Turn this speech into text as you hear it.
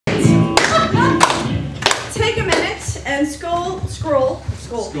and scroll through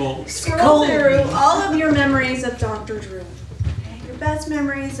all of your memories of Dr. Drew. Okay? Your best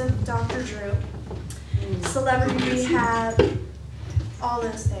memories of Dr. Drew. Celebrity rehab, all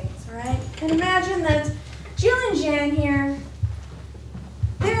those things, all right? And imagine that Jill and Jan here,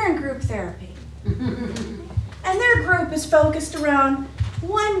 they're in group therapy. And their group is focused around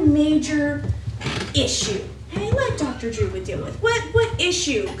one major issue. Hey, like Dr. Drew would deal with. What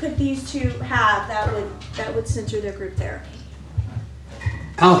issue could these two have that would center their group therapy?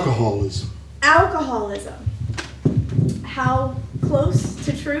 Alcoholism. Alcoholism. How close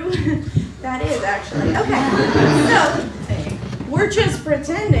to true that is, actually. Okay, so we're just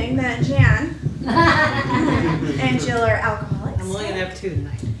pretending that Jan and Jill are alcoholics. I'm only gonna have 2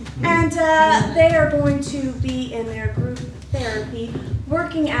 tonight. And they are going to be in their group therapy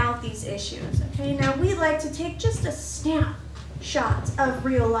working out these issues. Okay, now we like to take just a snapshot of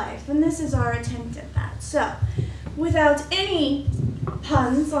real life, and this is our attempt at that. So, without any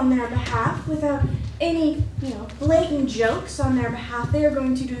puns on their behalf, without any blatant jokes on their behalf, they are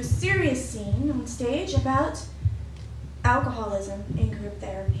going to do a serious scene on stage about alcoholism in group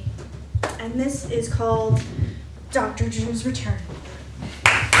therapy. And this is called Dr. Drew's Return.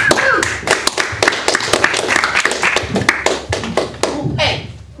 Oh, hey,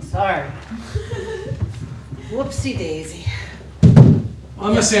 sorry. Whoopsie daisy.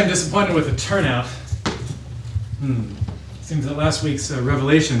 Well, I must say I'm disappointed with the turnout. Seems that last week's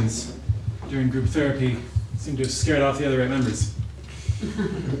revelations during group therapy seemed to have scared off the other members.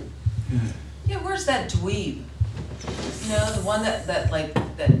 Yeah, where's that dweeb? You know, the one that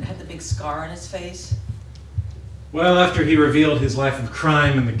had the big scar on his face? Well, after he revealed his life of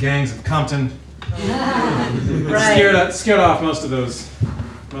crime and the gangs of Compton, Right. scared off most of the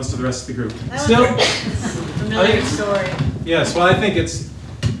rest of the group. Still, Familiar story. yes. Well, I think it's.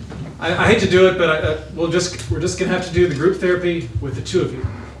 I hate to do it, but we're just gonna have to do the group therapy with the 2 of you.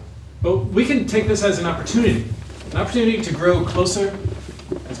 But we can take this as an opportunity to grow closer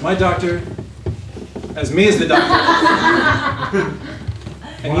as my doctor, as me as the doctor,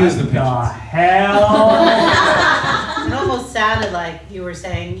 and you as the patient. What the hell? It almost sounded like you were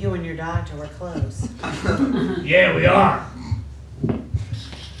saying you and your doctor were close. Yeah, we are.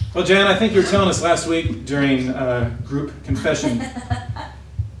 Well, Jan, I think you were telling us last week during group confession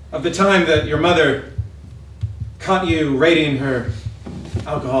of the time that your mother caught you rating her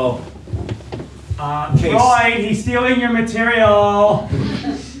alcohol case. Roy, he's stealing your material.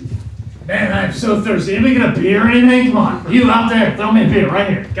 Man, I'm so thirsty. Did we get a beer or anything? Come on. You out there, throw me a beer right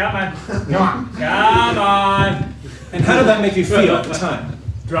here. Come on. Come on. Come on. And how did that make you feel at the time?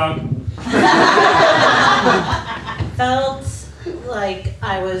 Drunk. Felt like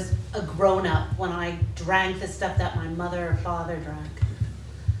I was a grown-up when I drank the stuff that my mother or father drank.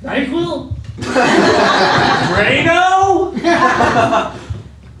 NyQuil? Drano?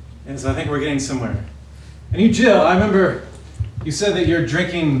 And so I think we're getting somewhere. And you, Jill, I remember you said that your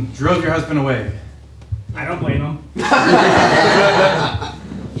drinking drove your husband away. I don't blame him.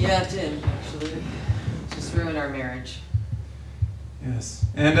 Yeah, it did, actually. Just ruined our marriage. Yes.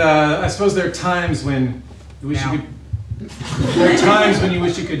 And I suppose there are times when you wish you could. There are times when you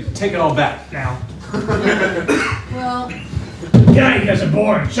wish you could take it all back. Now. Well, Get out, you guys are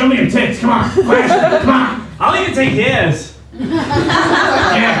boring. Show me your tits. Come on. Flash them. Come on. I'll even take his.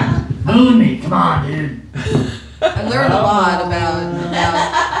 Yeah. Moon me. Come on, dude. I learned a lot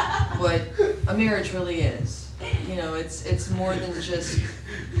about what a marriage really is. You know, it's more than just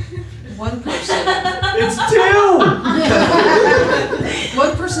one person. It's 2.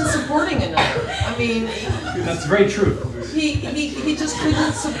 One person supporting another. I mean, That's very true. he just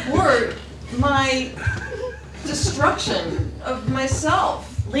couldn't support my destruction of myself.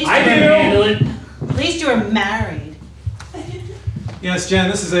 At least I you can were- handle it. At least you were married. Yes, Jan,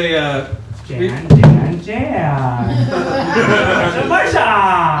 this is a. Jan.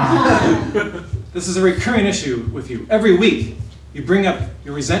 Marsha! This is a recurring issue with you. Every week, you bring up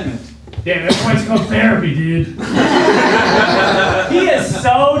your resentment. Damn, that's why it's called therapy, dude. He is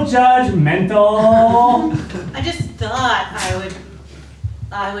so judgmental. I just thought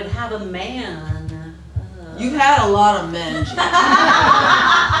I would have a man. You've had a lot of men, Jen. Okay,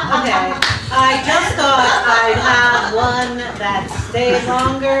 I just thought I'd have one that stayed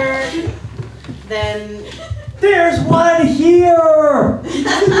longer than. There's one here!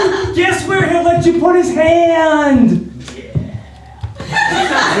 Guess where he'll let you put his hand?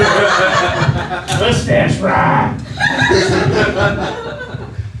 Mustache ride.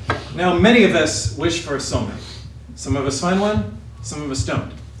 Now, many of us wish for a soulmate. Some of us find one, some of us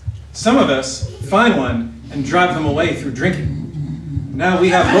don't. Some of us find one and drive them away through drinking. Now we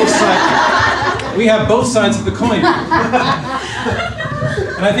have both sides. we have both sides of the coin.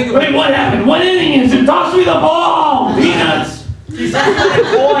 And I think it Wait, what happened? What inning is it? Toss me the ball! Peanuts! He's on the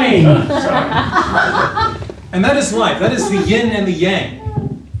coin! Sorry. And that is life. That is the yin and the yang.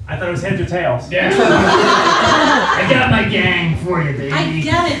 I thought it was heads or tails. Yeah. I got my gang for you, baby. I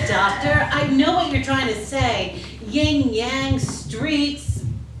get it, Doctor. I know what you're trying to say. Yin yang, streets,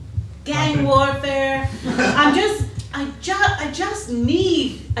 gang warfare. I just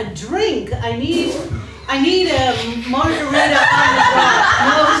need a drink. I need a margarita on the rock,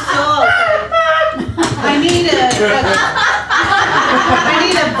 no salt. I need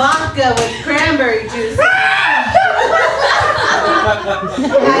a vodka with cranberry juice.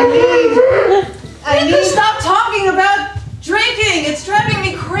 I need stop talking about drinking. It's driving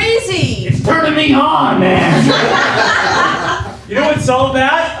me crazy. It's turning me on, man. You know what it's all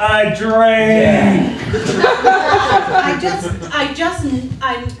about? A drink.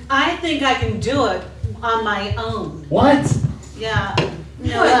 I think I can do it on my own. What? Yeah.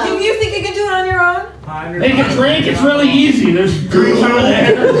 No, What, you think you can do it on your own? Make a drink. It's really easy. There's drinks over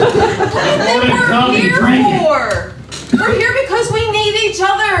there. What we're here for? We're here because we need each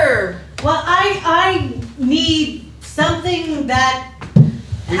other. Well, I need something that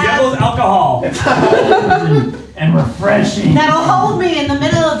Resembles alcohol. And refreshing. that'll hold me in the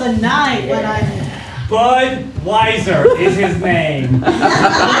middle of the night when I'm. Budweiser is his name.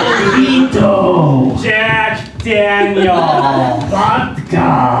 Vito. Jack Daniel. Vodka.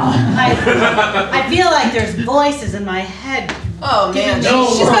 I feel like there's voices in my head. Oh man, No,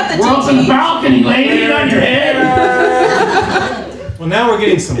 she's got the we're up in the DT. balcony, lady, on your head. Well, now we're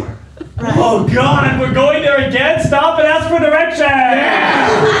getting somewhere. Right. Oh God, we're going there again. Stop and ask for directions.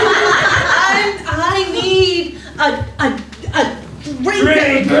 I need a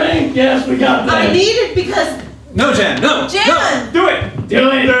drink. Drink. Yes, we got that. I need it because No, Jan, no. Jan! Do it. Do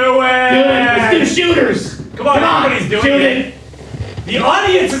it. Do it. Let's do shooters. Come on, everybody's doing it. The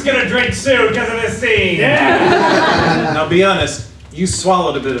audience is gonna drink soon because of this scene. Yeah. Now be honest, you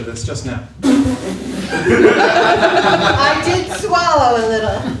swallowed a bit of this just now. I did swallow a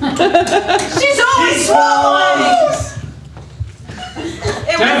little. She's always swallowing.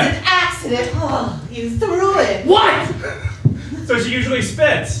 It was an accident. Oh, you threw it. What? So she usually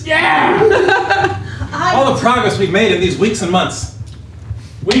spits. Yeah. All the progress we've made in these weeks and months.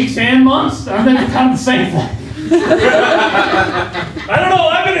 Weeks and months? Aren't they kind of the same thing? I don't know.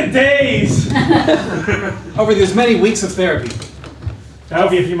 I'm in a daze. Over these many weeks of therapy. That'll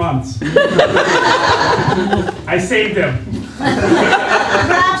be a few months. I saved him.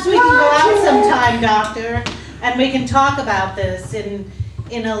 Perhaps we can go out sometime, Doctor, and we can talk about this in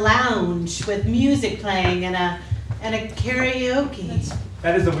a lounge with music playing and a karaoke.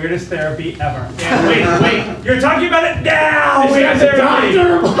 That is the weirdest therapy ever. Yeah, wait. You're talking about it now. We have therapy.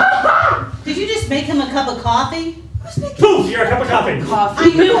 Did you just make him a cup of coffee? Poof! You're a cup of coffee. I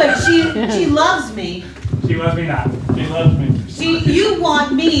knew it. She loves me. She loves me not. She loves me. You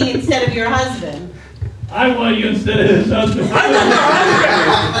want me instead of your husband. I want you instead of his husband. I'm not your